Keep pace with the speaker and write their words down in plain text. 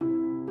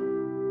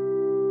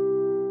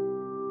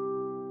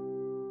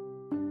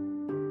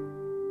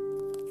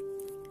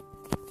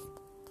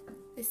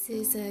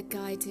is a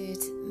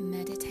guided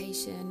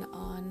meditation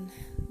on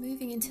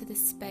moving into the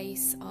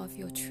space of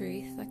your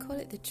truth. I call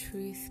it the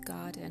Truth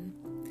Garden.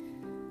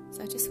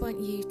 So I just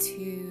want you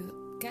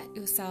to get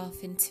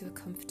yourself into a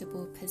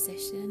comfortable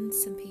position.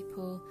 Some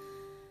people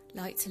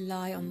like to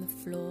lie on the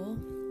floor.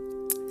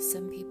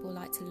 Some people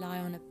like to lie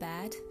on a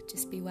bed.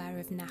 Just beware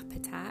of nap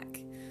attack.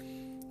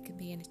 You can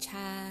be in a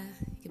chair,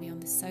 you can be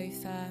on the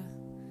sofa.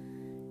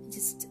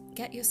 Just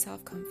get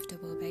yourself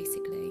comfortable,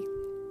 basically.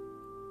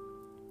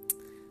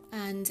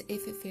 And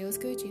if it feels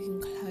good, you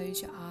can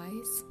close your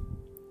eyes.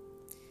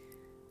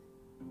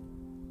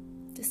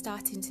 Just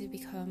starting to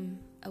become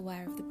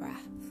aware of the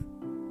breath.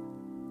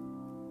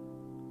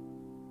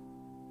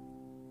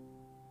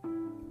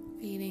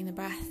 Feeling the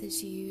breath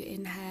as you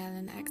inhale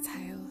and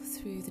exhale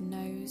through the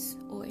nose,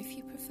 or if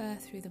you prefer,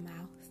 through the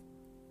mouth.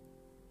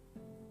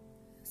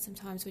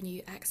 Sometimes when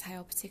you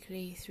exhale,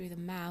 particularly through the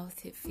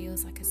mouth, it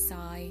feels like a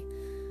sigh,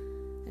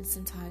 and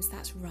sometimes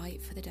that's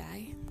right for the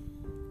day.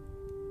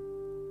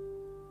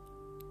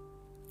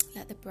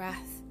 Let the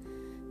breath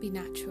be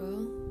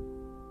natural.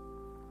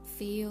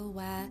 Feel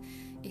where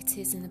it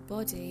is in the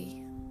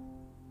body.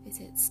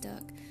 Is it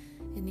stuck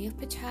in the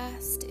upper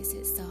chest? Is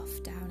it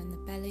soft down in the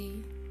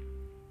belly?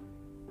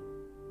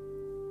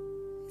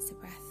 Is the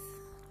breath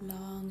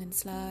long and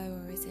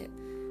slow, or is it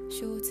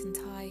short and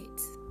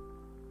tight?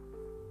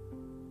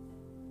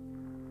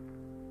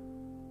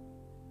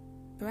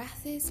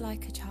 Breath is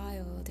like a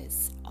child.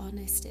 It's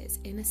honest, it's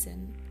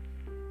innocent.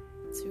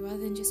 So rather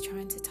than just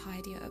trying to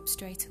tidy it up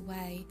straight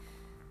away,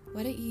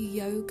 why don't you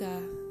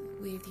yoga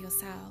with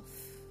yourself?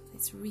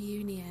 It's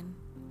reunion.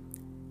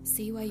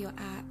 See where you're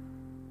at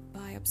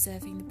by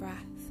observing the breath.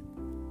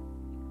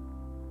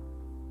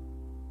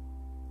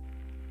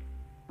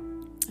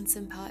 And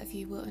some part of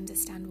you will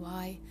understand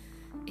why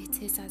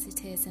it is as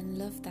it is and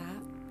love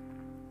that.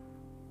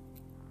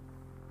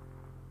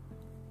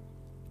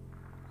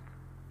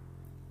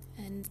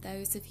 And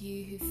those of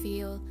you who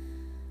feel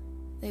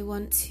they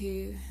want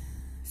to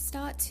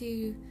start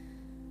to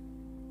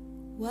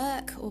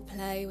work or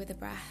play with the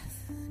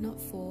breath,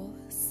 not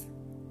force.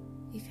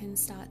 You can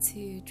start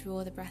to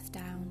draw the breath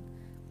down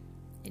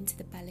into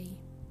the belly.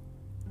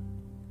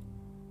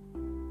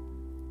 And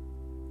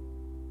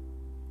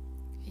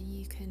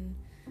you can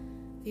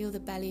feel the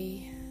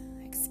belly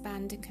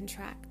expand and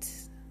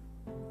contract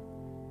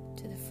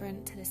to the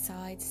front, to the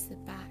sides, to the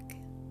back.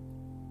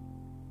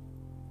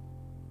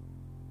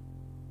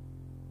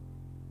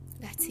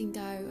 Letting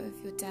go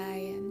of your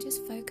day and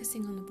just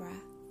focusing on the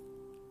breath.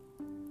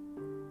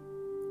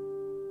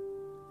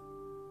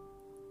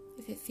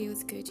 If it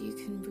feels good, you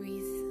can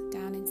breathe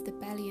down into the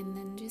belly and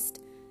then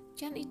just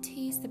gently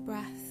tease the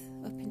breath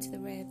up into the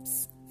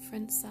ribs,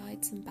 front,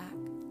 sides and back.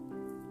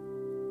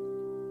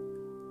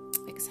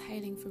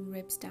 Exhaling from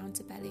ribs down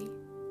to belly.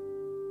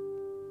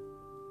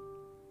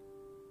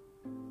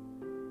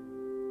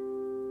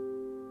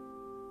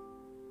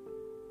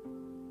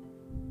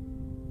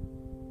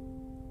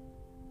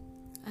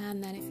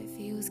 And then if it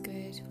feels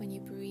good, when you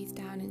breathe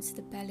down into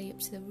the belly up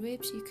to the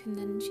ribs, you can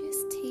then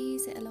just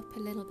tease it up a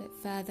little bit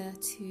further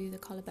to the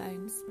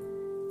collarbones.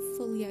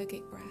 Full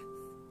yogic breath.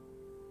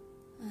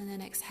 And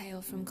then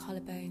exhale from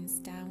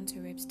collarbones down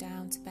to ribs,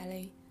 down to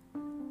belly.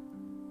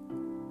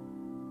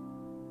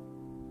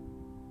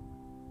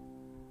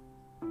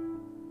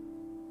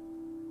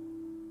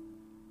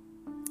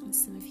 And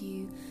some of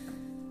you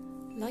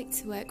like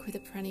to work with a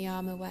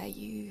pranayama where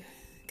you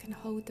can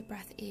hold the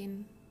breath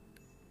in.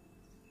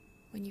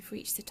 When you've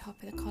reached the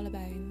top of the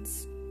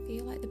collarbones,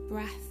 feel like the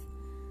breath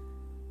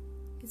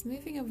is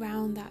moving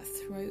around that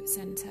throat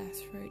center,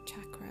 throat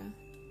chakra,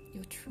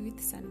 your truth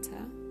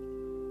center.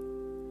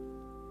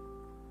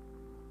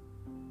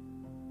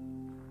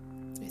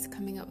 It's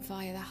coming up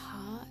via the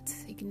heart,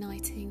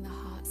 igniting the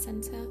heart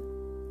center.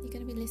 You're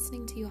going to be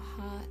listening to your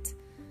heart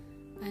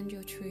and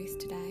your truth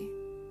today.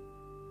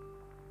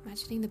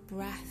 Imagining the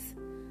breath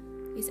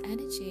is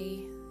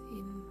energy.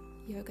 In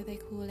yoga they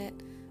call it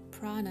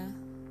prana.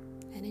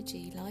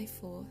 Energy, life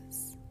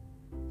force.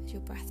 As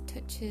your breath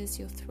touches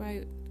your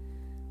throat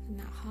and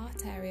that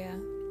heart area,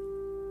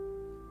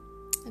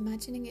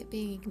 imagining it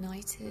being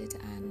ignited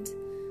and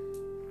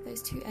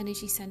those two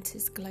energy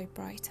centers glow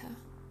brighter.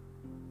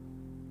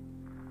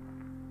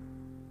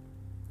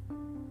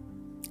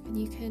 And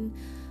you can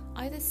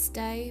either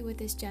stay with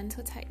this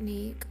gentle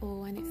technique, or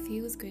when it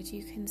feels good,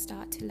 you can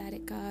start to let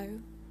it go.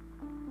 And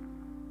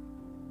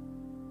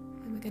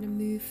we're going to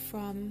move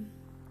from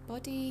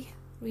body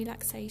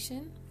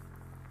relaxation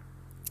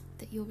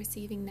that you're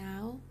receiving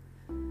now,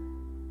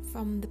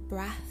 from the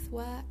breath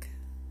work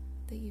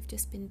that you've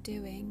just been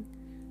doing,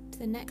 to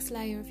the next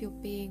layer of your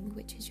being,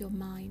 which is your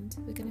mind.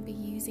 We're going to be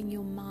using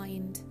your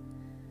mind,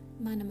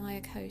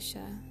 Manamaya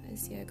Kosha,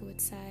 as yoga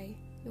would say,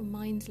 your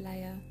mind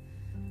layer,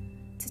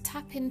 to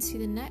tap into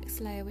the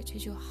next layer, which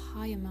is your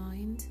higher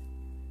mind,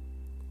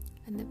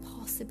 and that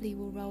possibly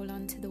will roll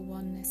on to the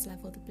oneness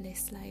level, the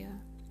bliss layer.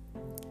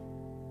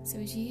 So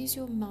as you use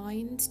your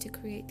mind to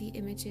create the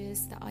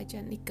images that I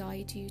gently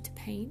guide you to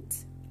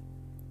paint,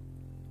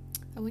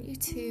 I want you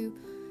to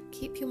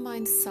Keep your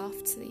mind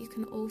soft so that you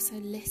can also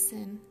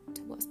listen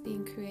to what's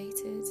being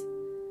created.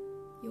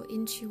 Your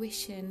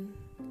intuition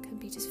can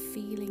be just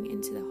feeling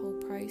into the whole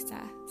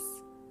process.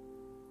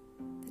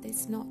 That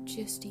it's not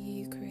just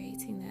you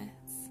creating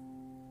this.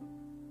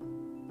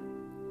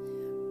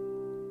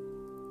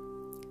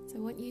 So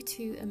I want you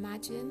to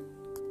imagine,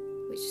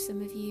 which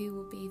some of you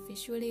will be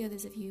visually,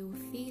 others of you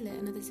will feel it,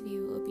 and others of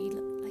you will be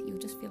like you'll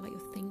just feel like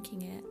you're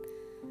thinking it.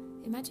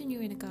 Imagine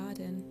you're in a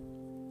garden.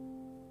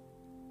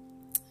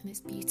 And it's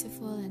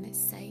beautiful and it's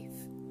safe.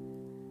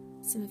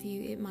 Some of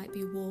you, it might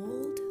be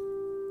walled.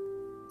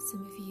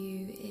 Some of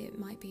you, it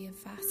might be a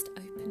vast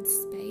open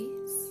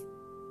space.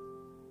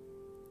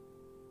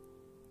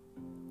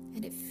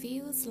 And it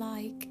feels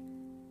like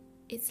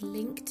it's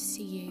linked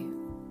to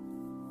you.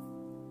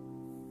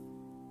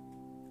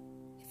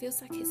 It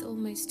feels like it's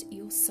almost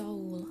your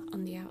soul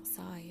on the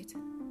outside.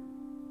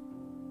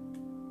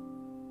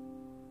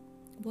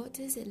 What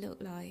does it look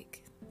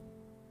like?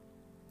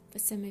 For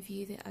some of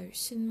you, the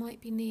ocean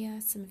might be near.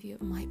 Some of you,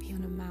 it might be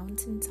on a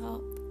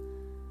mountaintop.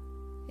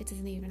 It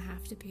doesn't even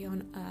have to be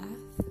on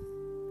Earth.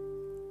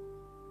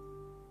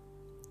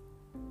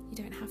 You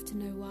don't have to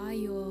know why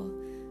you're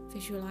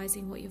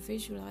visualizing what you're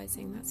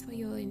visualizing. That's where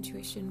your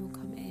intuition will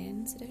come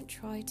in. So don't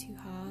try too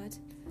hard.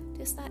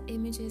 Just let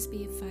images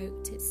be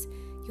evoked. It's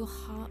your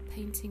heart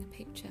painting a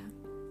picture.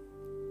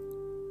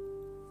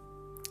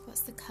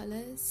 What's the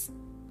colours?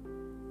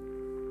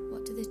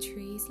 What do the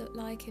trees look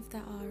like, if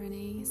there are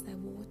any? Is there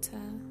water?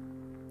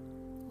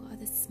 What are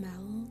the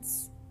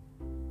smells?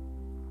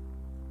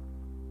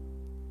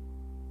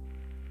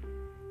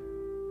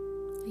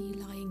 Are you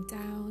lying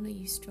down? Are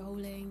you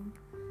strolling?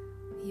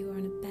 Are you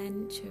on a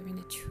bench or in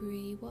a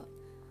tree? What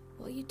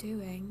are you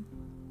doing?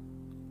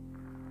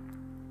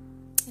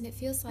 And it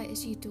feels like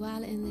as you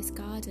dwell in this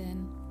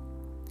garden,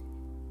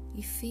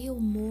 you feel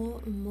more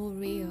and more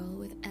real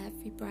with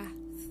every breath.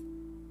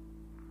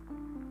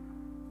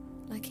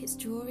 Like it's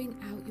drawing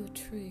out your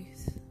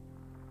truth,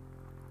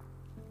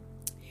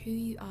 who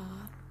you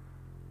are,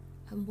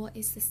 and what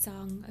is the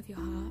song of your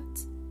heart.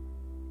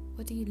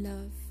 What do you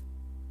love?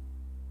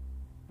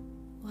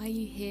 Why are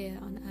you here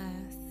on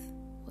earth?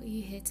 What are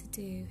you here to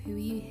do? Who are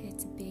you here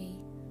to be?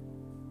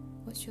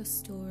 What's your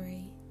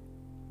story?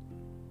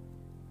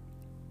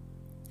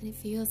 And it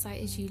feels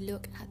like as you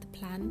look at the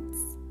plants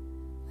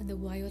and the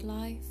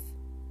wildlife,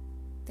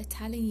 they're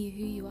telling you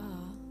who you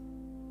are.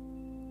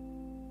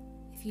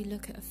 If you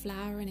look at a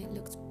flower and it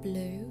looks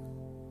blue,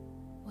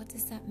 what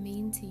does that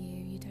mean to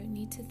you? You don't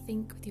need to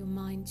think with your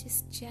mind,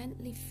 just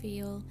gently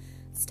feel,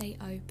 stay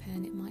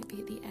open. It might be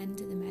at the end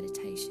of the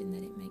meditation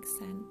that it makes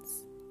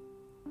sense.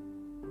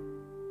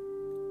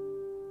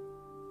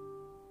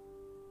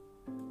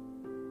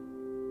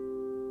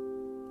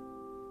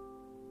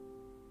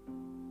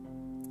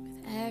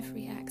 With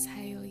every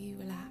exhale, you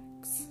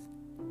relax.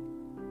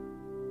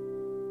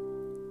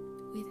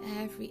 With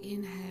every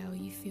inhale,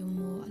 you feel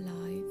more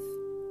alive.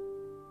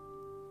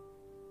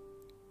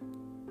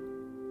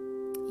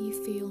 You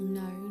feel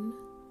known.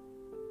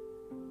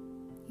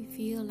 You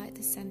feel like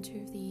the center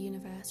of the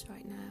universe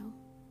right now.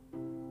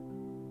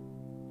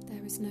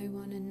 There is no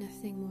one and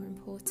nothing more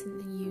important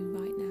than you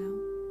right now.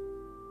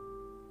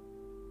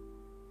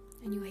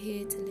 And you're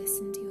here to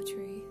listen to your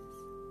truth.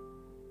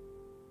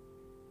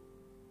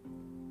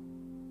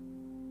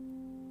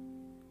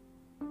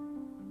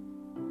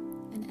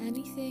 And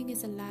anything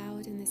is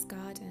allowed in this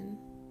garden.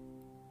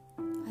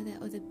 Are there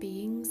other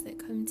beings that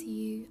come to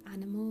you?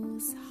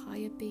 Animals,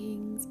 higher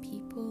beings,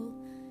 people,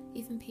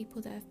 even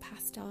people that have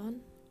passed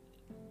on?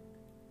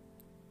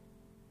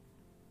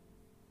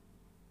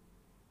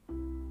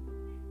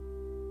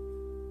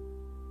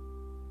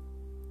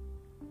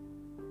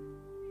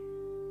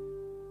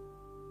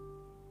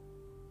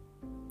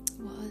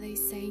 What are they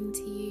saying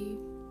to you?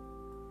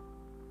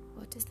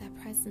 What does their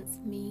presence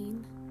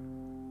mean?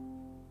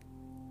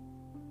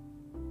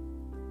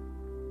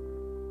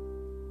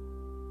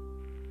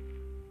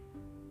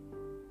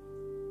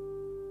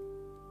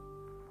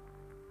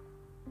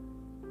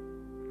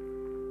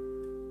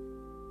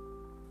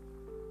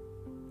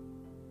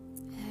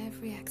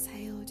 Every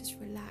exhale, just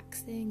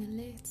relaxing a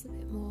little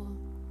bit more.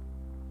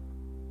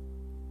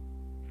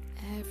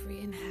 Every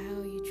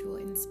inhale, you draw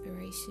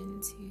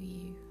inspiration to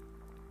you.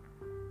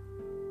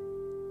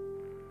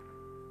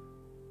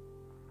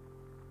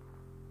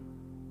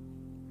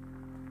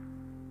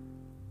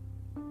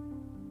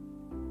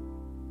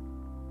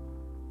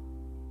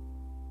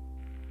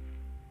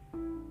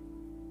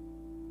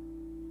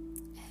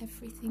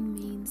 Everything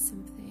means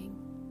something.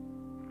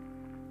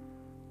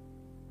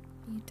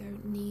 You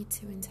don't need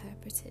to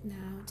interpret it now.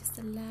 Just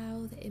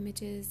allow the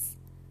images,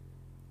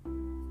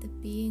 the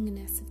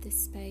beingness of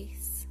this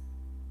space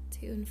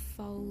to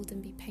unfold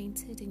and be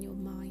painted in your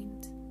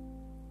mind.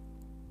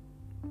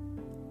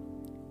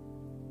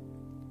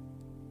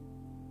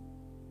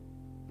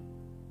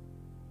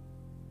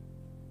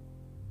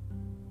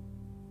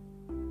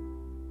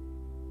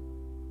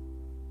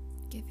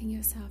 Giving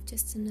yourself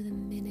just another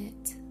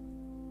minute,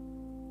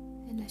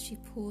 unless you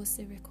pause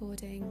the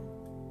recording,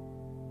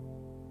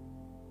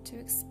 to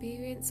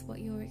experience what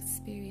you're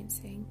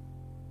experiencing.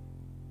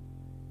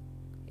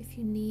 If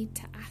you need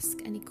to ask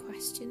any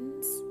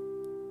questions,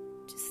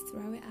 just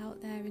throw it out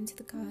there into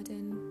the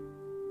garden.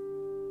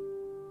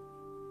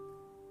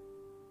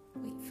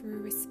 Wait for a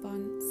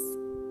response.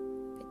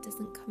 If it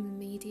doesn't come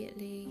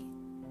immediately,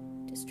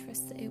 just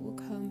trust that it will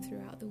come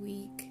throughout the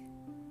week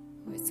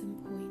or at some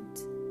point.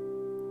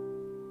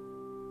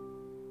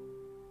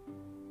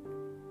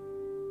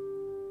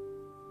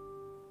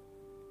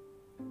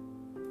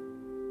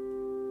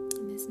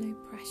 And there's no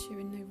pressure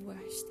and no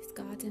rush. This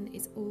garden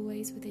is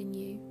always within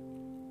you.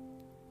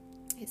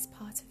 It's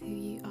part of who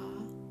you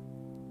are.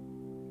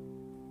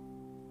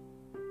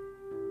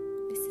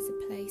 This is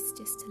a place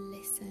just to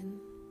listen.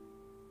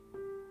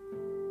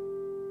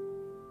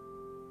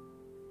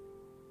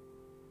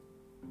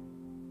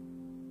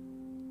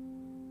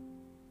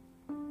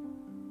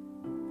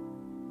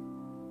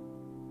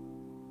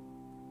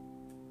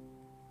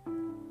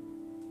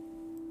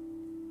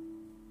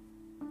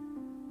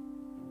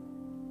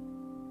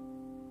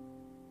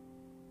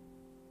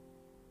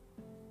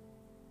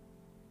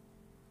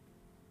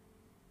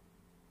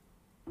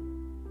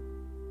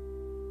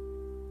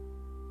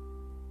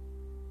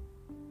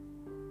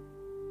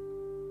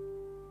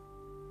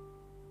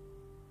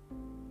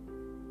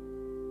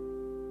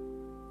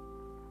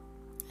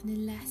 And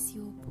unless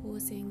you're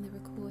pausing the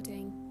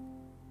recording,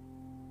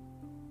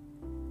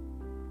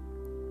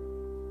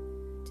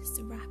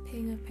 just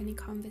wrapping up any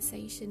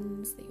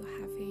conversations that you're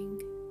having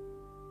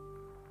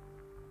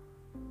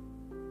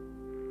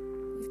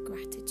with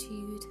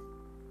gratitude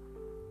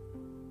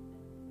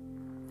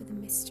for the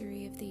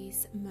mystery of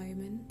these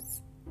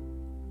moments.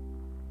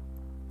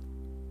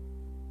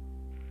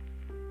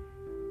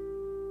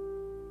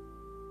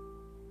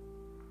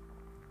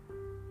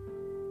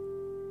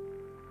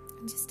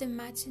 And just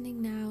imagining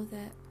now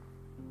that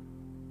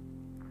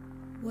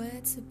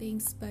words are being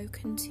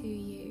spoken to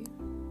you.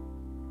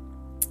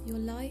 Your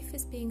life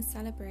is being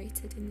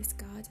celebrated in this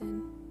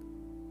garden.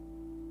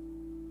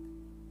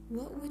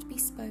 What would be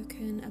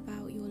spoken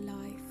about your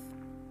life?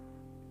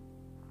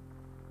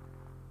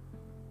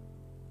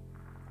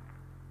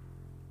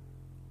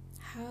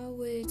 How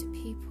would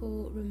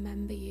people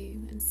remember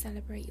you and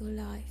celebrate your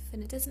life?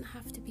 And it doesn't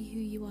have to be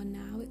who you are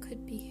now, it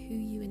could be who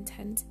you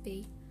intend to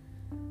be,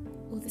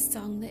 or the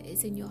song that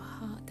is in your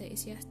heart that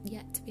is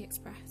yet to be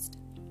expressed.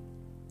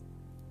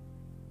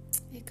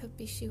 It could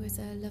be she was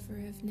a lover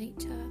of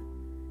nature.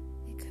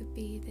 It could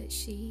be that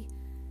she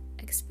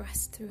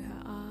expressed through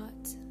her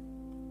art.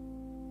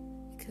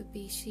 It could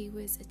be she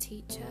was a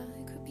teacher.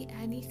 It could be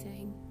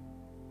anything.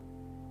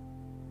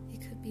 It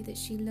could be that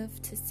she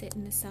loved to sit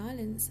in the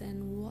silence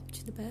and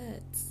watch the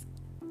birds.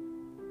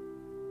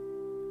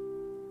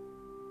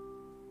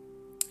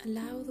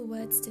 Allow the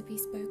words to be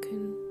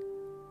spoken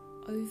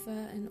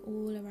over and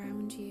all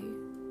around you.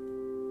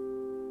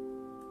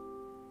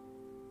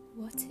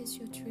 What is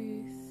your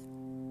truth?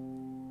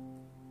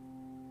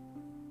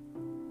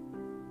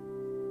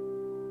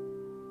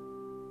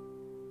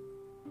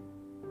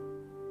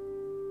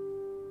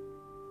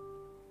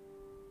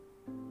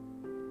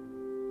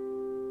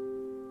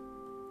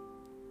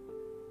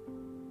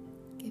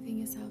 Giving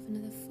yourself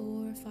another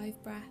 4 or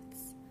 5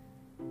 breaths,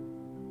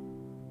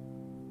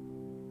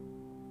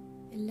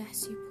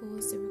 unless you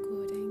pause the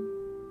recording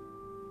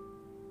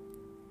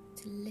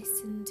to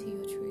listen to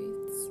your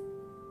truths.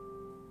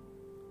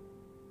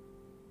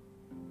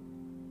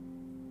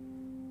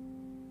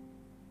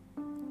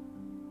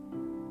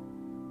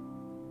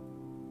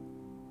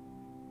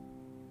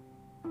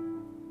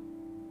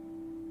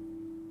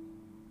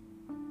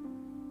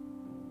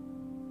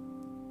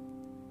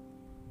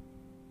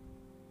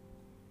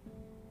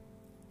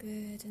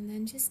 Good, and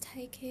then just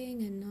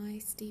taking a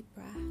nice deep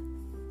breath.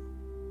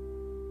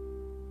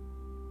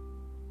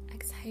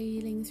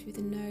 Exhaling through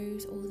the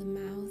nose or the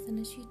mouth, and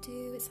as you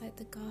do, it's like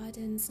the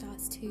garden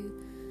starts to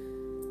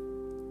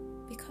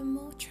become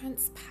more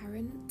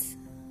transparent,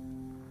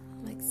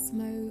 like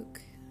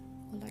smoke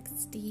or like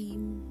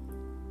steam.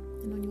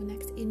 And on your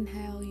next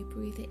inhale, you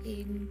breathe it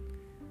in,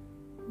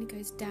 and it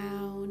goes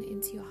down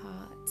into your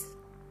heart,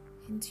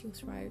 into your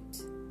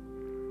throat.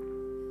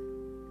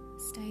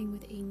 Staying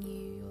within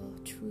you, your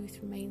truth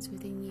remains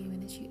within you,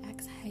 and as you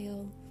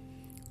exhale,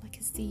 like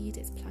a seed,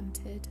 it's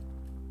planted.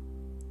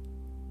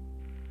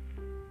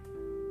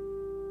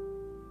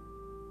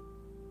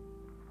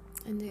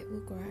 And it will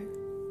grow.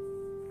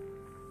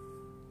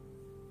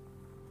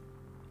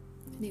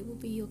 And it will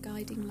be your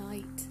guiding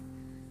light,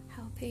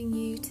 helping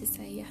you to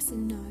say yes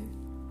and no.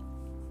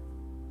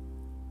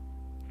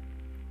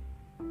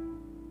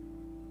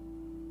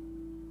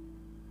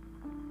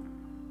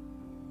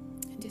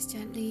 And just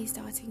gently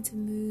starting to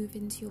move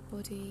into your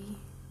body.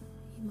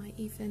 You might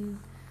even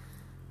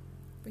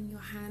bring your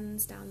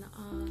hands down the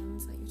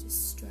arms, like you're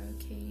just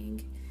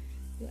stroking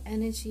your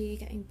energy,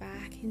 getting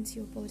back into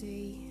your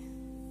body.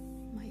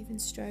 You might even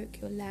stroke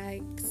your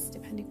legs,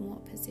 depending on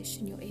what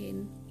position you're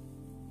in.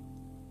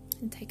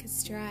 And take a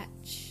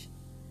stretch,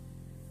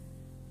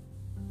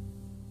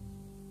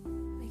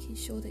 making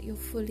sure that you're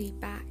fully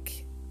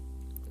back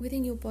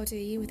within your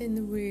body, within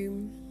the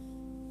room.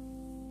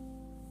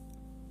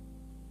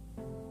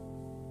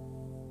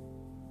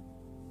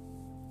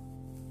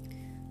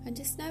 And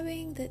just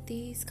knowing that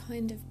these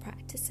kind of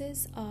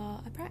practices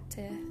are a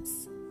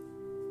practice.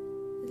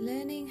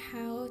 Learning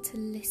how to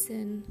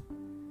listen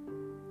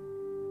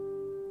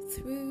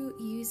through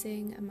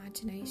using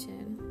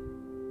imagination.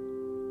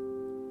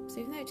 So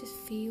even though it just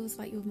feels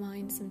like your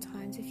mind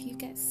sometimes, if you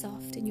get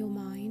soft in your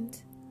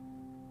mind,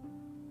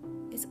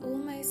 it's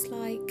almost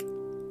like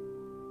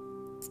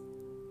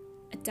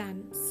a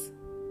dance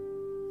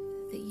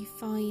that you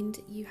find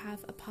you have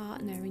a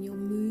partner and you're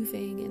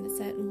moving in a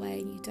certain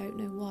way and you don't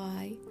know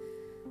why,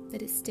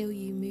 but it's still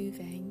you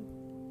moving.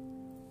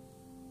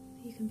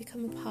 You can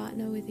become a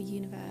partner with the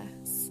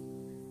universe,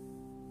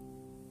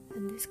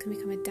 and this can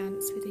become a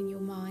dance within your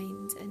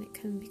mind, and it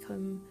can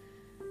become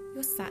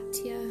your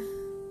satya,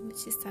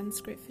 which is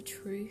Sanskrit for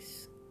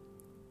truth,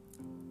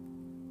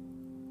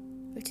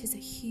 which is a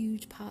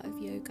huge part of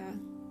yoga.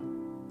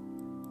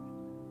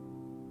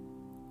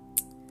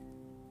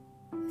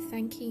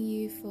 Thanking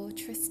you for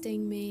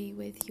trusting me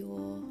with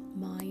your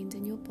mind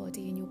and your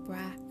body and your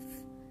breath,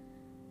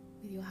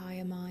 with your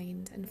higher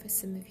mind, and for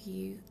some of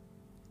you,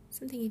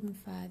 something even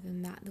further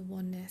than that, the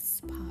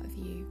oneness part of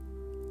you.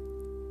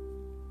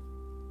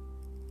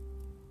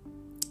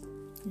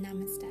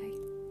 Namaste.